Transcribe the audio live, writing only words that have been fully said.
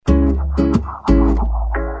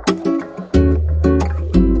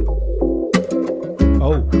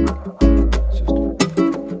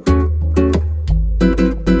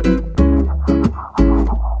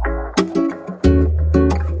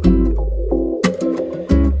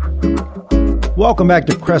Welcome back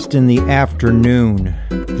to Crest in the Afternoon.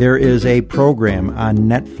 There is a program on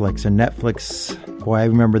Netflix, and Netflix, boy, I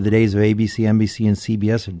remember the days of ABC, NBC, and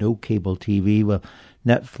CBS and no cable TV. Well,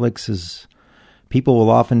 Netflix is, people will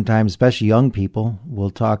oftentimes, especially young people, will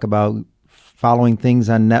talk about following things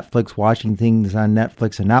on Netflix, watching things on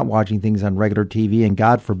Netflix, and not watching things on regular TV, and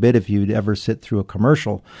God forbid if you'd ever sit through a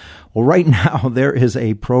commercial. Well, right now, there is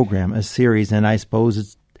a program, a series, and I suppose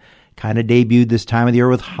it's kind of debuted this time of the year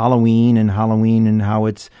with Halloween and how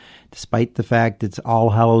it's, despite the fact it's All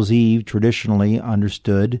Hallows Eve, traditionally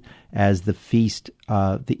understood as the feast,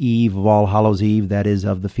 the eve of All Hallows Eve, that is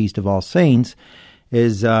of the Feast of All Saints,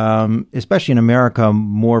 is, especially in America,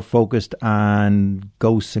 more focused on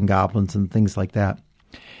ghosts and goblins and things like that.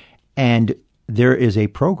 And there is a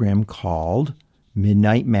program called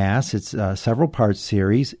Midnight Mass. It's a several-part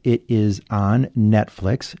series. It is on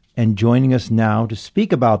Netflix. And joining us now to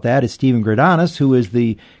speak about that is Stephen Greydanus, who is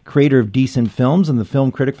the creator of Decent Films and the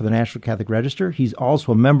film critic for the National Catholic Register. He's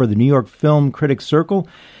also a member of the New York Film Critics Circle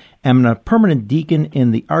and a permanent deacon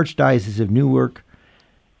in the Archdiocese of Newark,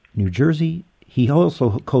 New Jersey. He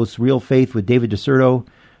also hosts Real Faith with David DeSerto.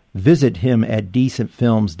 Visit him at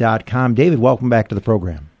decentfilms.com. David, welcome back to the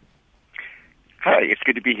program. Hi, it's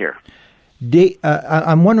good to be here.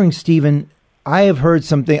 I'm wondering, Stephen, I have heard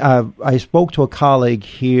something. I spoke to a colleague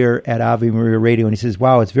here at Ave Maria Radio, and he says,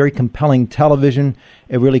 wow, it's very compelling television.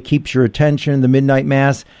 It really keeps your attention, the Midnight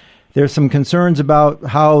Mass. There's some concerns about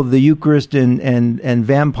how the Eucharist and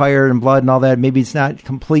vampire and blood and all that, maybe it's not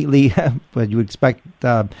completely, but you would expect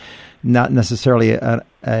not necessarily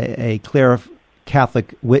a clear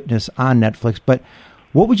Catholic witness on Netflix. But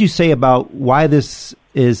what would you say about why this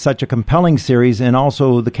is such a compelling series and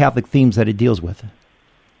also the Catholic themes that it deals with?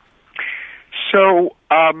 So,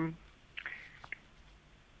 one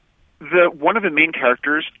of the main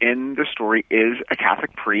characters in the story is a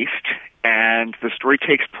Catholic priest, and the story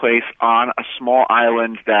takes place on a small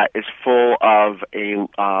island that is full of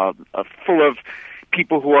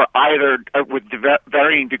people who are either with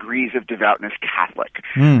varying degrees of devoutness Catholic.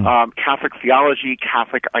 Catholic theology,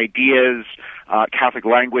 Catholic ideas, Catholic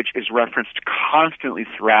language is referenced constantly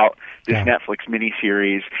throughout this Netflix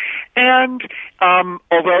miniseries. And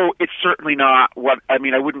although it's certainly not I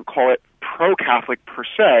wouldn't call it pro-Catholic per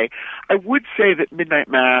se, I would say that Midnight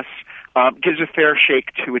Mass gives a fair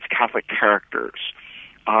shake to its Catholic characters.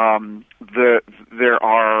 There's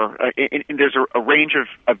a range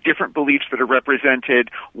of different beliefs that are represented.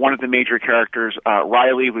 One of the major characters,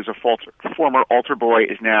 Riley, who's a former altar boy,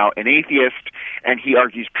 is now an atheist, and he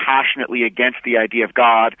argues passionately against the idea of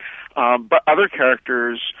God. But other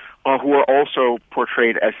characters who are also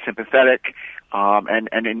portrayed as sympathetic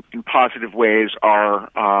and in positive ways are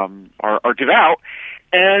devout.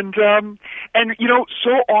 And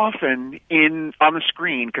so often on the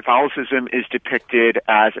screen, Catholicism is depicted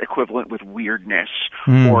as equivalent with weirdness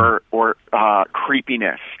or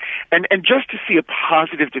creepiness. And just to see a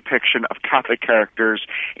positive depiction of Catholic characters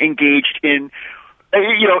engaged in,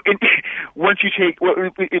 once you take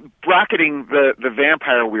bracketing the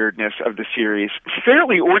vampire weirdness of the series,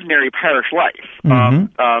 fairly ordinary parish life.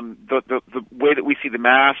 The way that we see the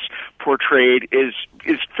Mass portrayed is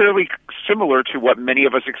fairly similar to what many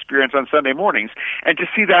of us experience on Sunday mornings, and to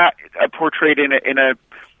see that portrayed in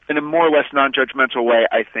a more or less non-judgmental way,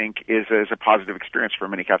 I think, is a positive experience for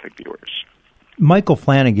many Catholic viewers. Michael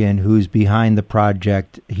Flanagan, who's behind the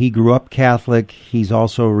project, he grew up Catholic. He's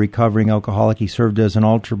also a recovering alcoholic. He served as an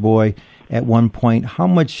altar boy at one point. How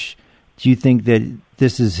much do you think that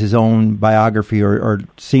this is his own biography or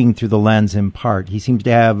seeing through the lens in part? He seems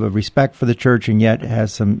to have a respect for the church and yet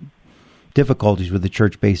has some difficulties with the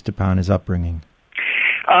church based upon his upbringing.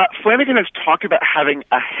 Flanagan has talked about having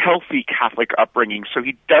a healthy Catholic upbringing, so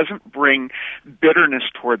he doesn't bring bitterness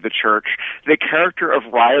toward the church. The character of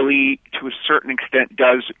Riley, to a certain extent,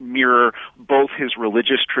 does mirror both his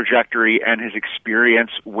religious trajectory and his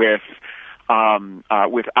experience with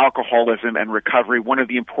alcoholism and recovery. One of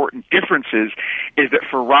the important differences is that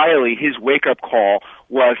for Riley, his wake-up call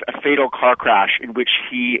was a fatal car crash in which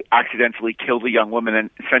he accidentally killed a young woman and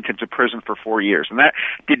sent him to prison for 4 years. And that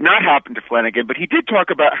did not happen to Flanagan, but he did talk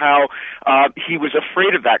about how he was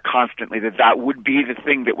afraid of that constantly, that would be the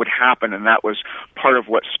thing that would happen, and that was part of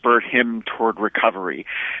what spurred him toward recovery.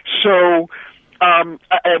 So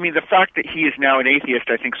the fact that he is now an atheist,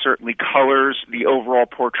 I think, certainly colors the overall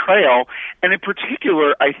portrayal. And in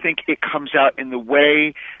particular, I think it comes out in the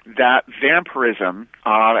way that vampirism,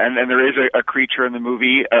 and there is a creature in the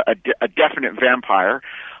movie, a definite vampire,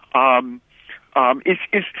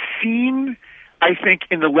 is seen, I think,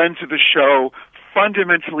 in the lens of the show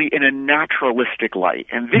fundamentally in a naturalistic light.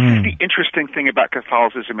 And this is the interesting thing about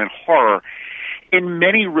Catholicism and horror, in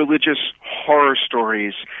many religious horror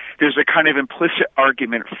stories, there's a kind of implicit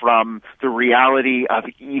argument from the reality of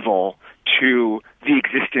evil to the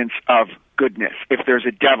existence of goodness. If there's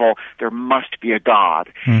a devil, there must be a God.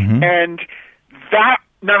 Mm-hmm. And that,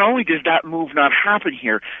 not only does that move not happen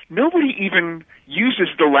here, nobody even uses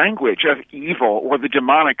the language of evil or the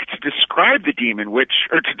demonic to describe the demon, or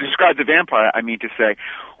to describe the vampire, I mean to say,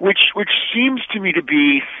 which seems to me to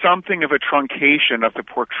be something of a truncation of the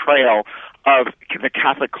portrayal of the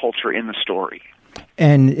Catholic culture in the story.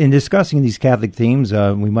 And in discussing these Catholic themes,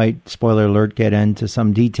 we might, spoiler alert, get into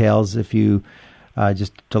some details if you,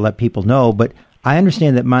 just to let people know, but I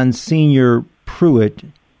understand that Monsignor Pruitt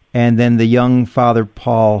and then the young Father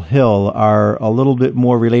Paul Hill are a little bit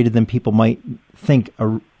more related than people might think,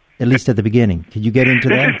 at least at the beginning. Could you get into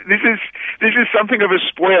that? This is something of a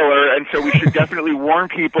spoiler, and so we should definitely warn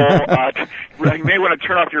people. You may want to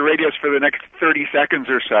turn off your radios for the next 30 seconds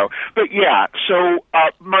or so. But yeah, so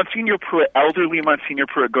Monsignor Pruitt, elderly Monsignor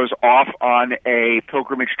Pruitt, goes off on a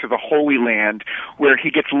pilgrimage to the Holy Land where he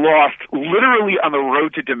gets lost literally on the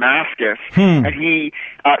road to Damascus, and he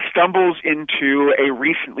stumbles into a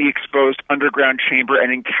recently exposed underground chamber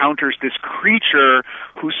and encounters this creature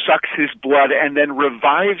who sucks his blood and then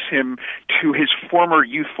revives him to his former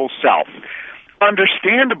youthful self.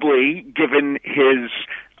 Understandably, given his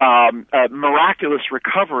miraculous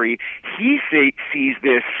recovery, he sees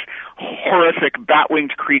this horrific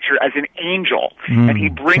bat-winged creature as an angel, and he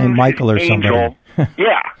brings Michael or angel. Somebody.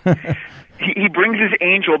 Yeah. He brings his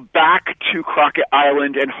angel back to Crockett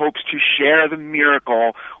Island and hopes to share the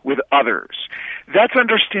miracle with others. That's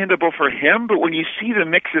understandable for him, but when you see the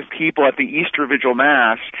mix of people at the Easter Vigil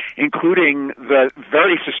Mass, including the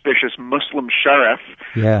very suspicious Muslim sheriff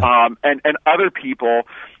and other people,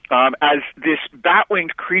 as this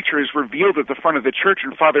bat-winged creature is revealed at the front of the church,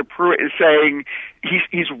 and Father Pruitt is saying,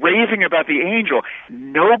 he's raving about the angel.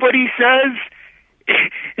 Nobody says,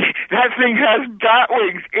 that thing has bat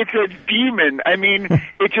wings. It's a demon. I mean,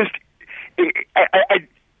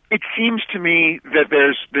 it seems to me that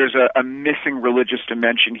there's a missing religious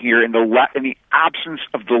dimension here in the absence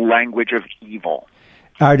of the language of evil.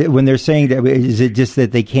 When they're saying that, is it just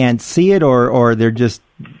that they can't see it, or they're just,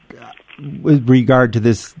 with regard to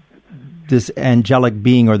this angelic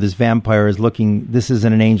being or this vampire is looking, this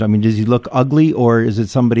isn't an angel? I mean, does he look ugly, or is it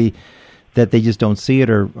somebody that they just don't see it,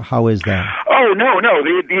 or how is that? Oh, no.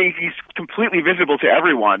 He's completely visible to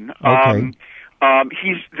everyone. Okay.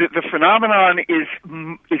 The phenomenon is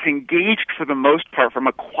engaged for the most part from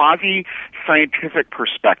a quasi-scientific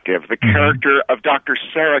perspective. The character of Dr.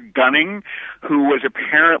 Sarah Gunning, who was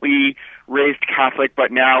apparently raised Catholic,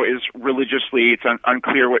 but now is religiously, it's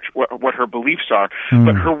unclear what her beliefs are,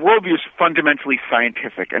 but her worldview is fundamentally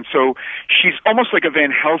scientific. And so she's almost like a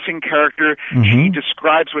Van Helsing character. She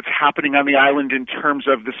describes what's happening on the island in terms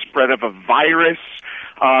of the spread of a virus.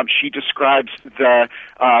 She describes the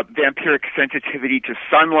vampiric sensitivity to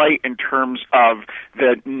sunlight in terms of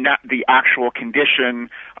the actual condition,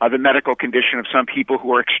 the medical condition of some people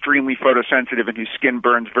who are extremely photosensitive and whose skin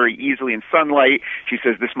burns very easily in sunlight. She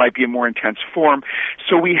says this might be a more intense form.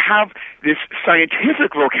 So we have this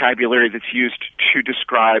scientific vocabulary that's used to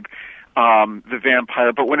describe the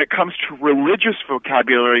vampire, but when it comes to religious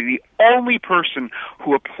vocabulary, the only person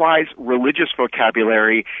who applies religious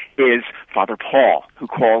vocabulary is Father Paul, who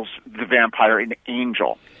calls the vampire an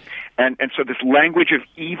angel. And so this language of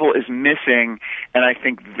evil is missing, and I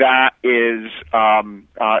think that is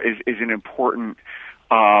an important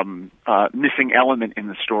missing element in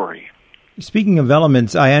the story. Speaking of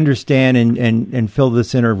elements, I understand and fill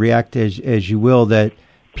this in or react as you will, that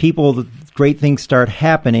great things start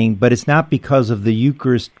happening, but it's not because of the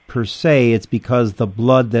Eucharist per se. It's because the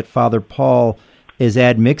blood that Father Paul is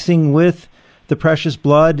admixing with the precious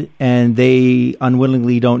blood, and they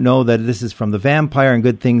unwillingly don't know that this is from the vampire, and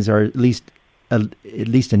good things are at least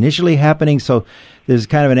initially happening. So there's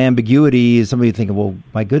kind of an ambiguity. Somebody thinking, well,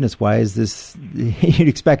 my goodness, why is this? You'd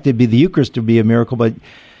expect it to be the Eucharist to be a miracle, but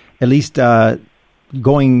at least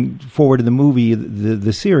going forward in the movie,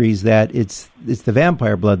 the series, that it's the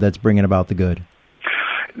vampire blood that's bringing about the good.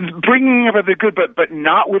 Bringing about the good, but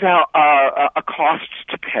not without a cost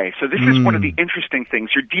to pay. So this is one of the interesting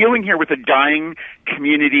things. You're dealing here with a dying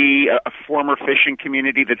community, a former fishing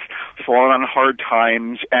community that's fallen on hard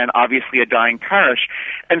times, and obviously a dying parish.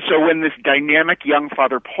 And so when this dynamic young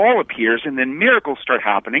Father Paul appears and then miracles start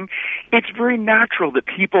happening, it's very natural that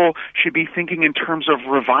people should be thinking in terms of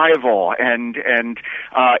revival and an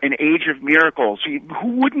age of miracles. Who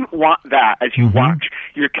wouldn't want that as you watch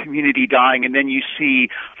your community dying, and then you see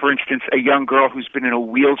For instance, a young girl who's been in a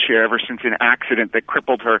wheelchair ever since an accident that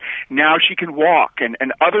crippled her. Now she can walk, and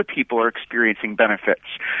other people are experiencing benefits.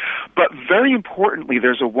 But very importantly,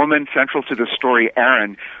 there's a woman central to the story,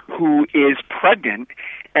 Erin, who is pregnant,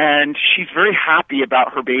 and she's very happy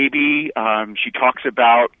about her baby. She talks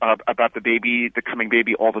about the baby, the coming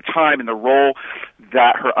baby, all the time, and the role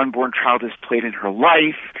that her unborn child has played in her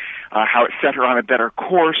life, how it set her on a better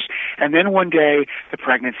course. And then one day, the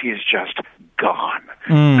pregnancy is just gone.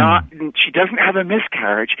 She doesn't have a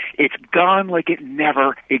miscarriage. It's gone like it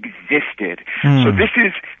never existed. So this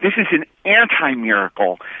is an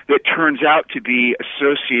anti-miracle that turns out to be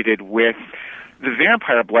associated with the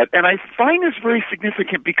vampire blood. And I find this very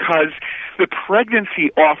significant because the pregnancy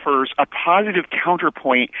offers a positive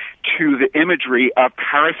counterpoint to the imagery of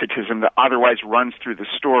parasitism that otherwise runs through the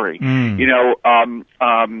story. You know,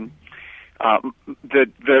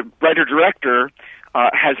 the writer-director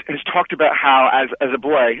has talked about how, as a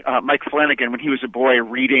boy, Mike Flanagan, when he was a boy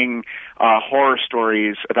reading horror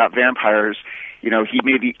stories about vampires, you know, he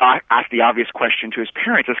maybe asked the obvious question to his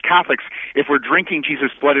parents, as Catholics, if we're drinking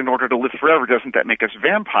Jesus' blood in order to live forever, doesn't that make us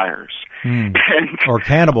vampires? Or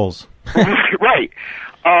cannibals. Right.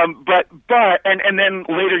 And then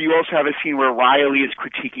later you also have a scene where Riley is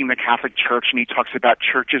critiquing the Catholic Church, and he talks about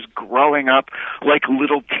churches growing up like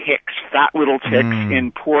little ticks, fat little ticks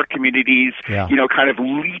in poor communities, you know, kind of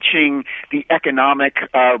leeching the economic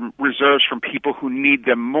reserves from people who need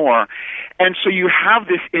them more. And so you have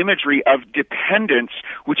this imagery of dependence,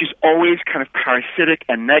 which is always kind of parasitic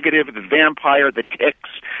and negative, the vampire, the ticks,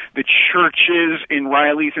 the churches in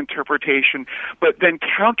Riley's interpretation. But then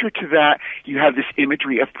counter to that, you have this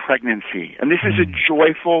imagery of pregnancy. And this is a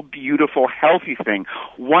joyful, beautiful, healthy thing.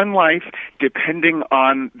 One life depending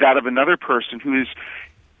on that of another person who is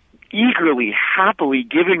eagerly, happily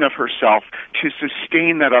giving of herself to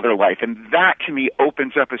sustain that other life. And that, to me,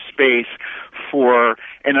 opens up a space for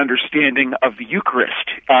an understanding of the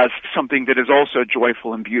Eucharist as something that is also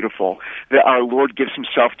joyful and beautiful, that our Lord gives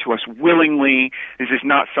himself to us willingly. This is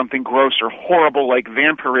not something gross or horrible like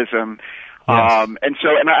vampirism. Yes.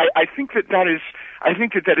 I think that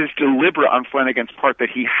is deliberate on Flanagan's part, that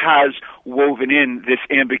he has woven in this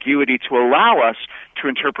ambiguity to allow us to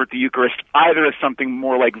interpret the Eucharist either as something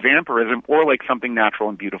more like vampirism or like something natural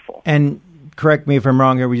and beautiful. And correct me if I'm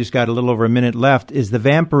wrong here, we just got a little over a minute left. Is the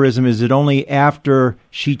vampirism, is it only after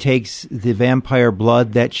she takes the vampire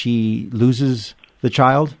blood that she loses the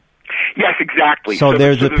child? Yes, exactly. So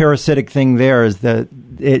there's the parasitic thing there is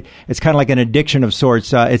it's kind of like an addiction of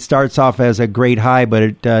sorts. It starts off as a great high, but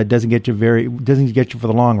it doesn't get you for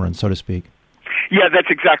the long run, so to speak. Yeah, that's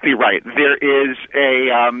exactly right. There is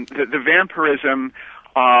the vampirism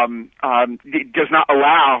does not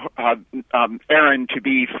allow Erin to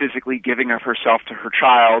be physically giving of herself to her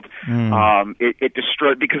child. It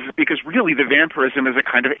destroys because really the vampirism is a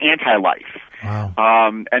kind of anti-life. Wow.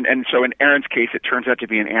 And so in Erin's case, it turns out to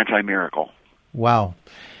be an anti-miracle. Wow.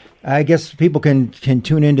 I guess people can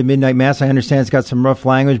tune into Midnight Mass. I understand it's got some rough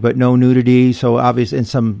language, but no nudity. So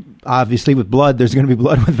obviously with blood, there's going to be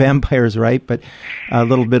blood with vampires, right? But a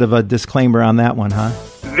little bit of a disclaimer on that one, huh?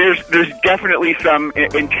 There's definitely some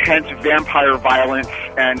intense vampire violence,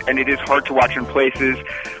 and it is hard to watch in places.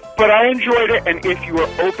 But I enjoyed it, and if you are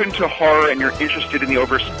open to horror and you're interested in the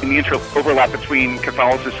overlap between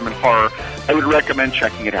Catholicism and horror, I would recommend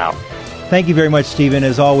checking it out. Thank you very much, Stephen.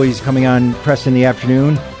 As always, coming on Press in the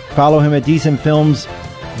Afternoon. Follow him at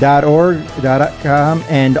decentfilms.org.com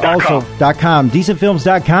and also .com,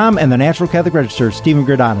 decentfilms.com, and the National Catholic Register. Stephen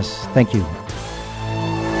Greydanus. Thank you.